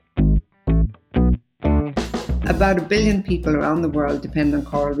About 1 billion people around the world depend on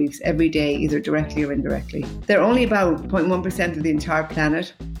coral reefs every day, either directly or indirectly. They're only about 0.1% of the entire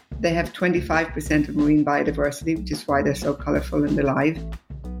planet. They have 25% of marine biodiversity, which is why they're so colourful and alive.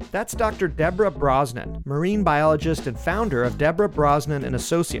 That's Dr. Deborah Brosnan, marine biologist and founder of Deborah Brosnan and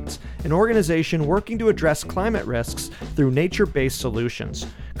Associates, an organization working to address climate risks through nature-based solutions.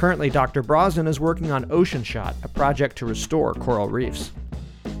 Currently, Dr. Brosnan is working on Ocean Shot, a project to restore coral reefs.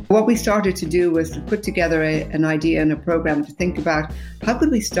 What we started to do was to put together an idea and a program to think about how could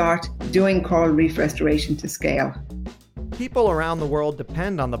we start doing coral reef restoration to scale. People around the world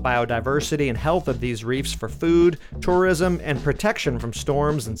depend on the biodiversity and health of these reefs for food, tourism, and protection from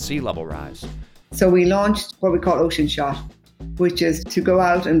storms and sea level rise. So we launched what we call Ocean Shot, which is to go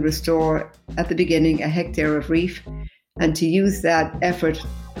out and restore, at the beginning, a hectare of reef, and to use that effort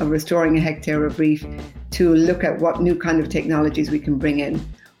of restoring a hectare of reef to look at what new kind of technologies we can bring in,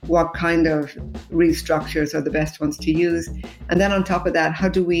 what kind of reef structures are the best ones to use. And then on top of that, how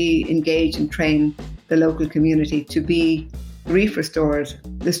do we engage and train the local community to be reef restorers,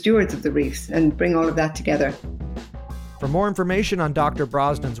 the stewards of the reefs, and bring all of that together. For more information on Dr.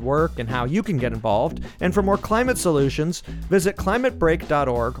 Brosnan's work and how you can get involved, and for more climate solutions, visit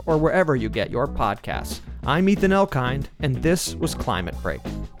climatebreak.org or wherever you get your podcasts. I'm Ethan Elkind, and this was Climate Break.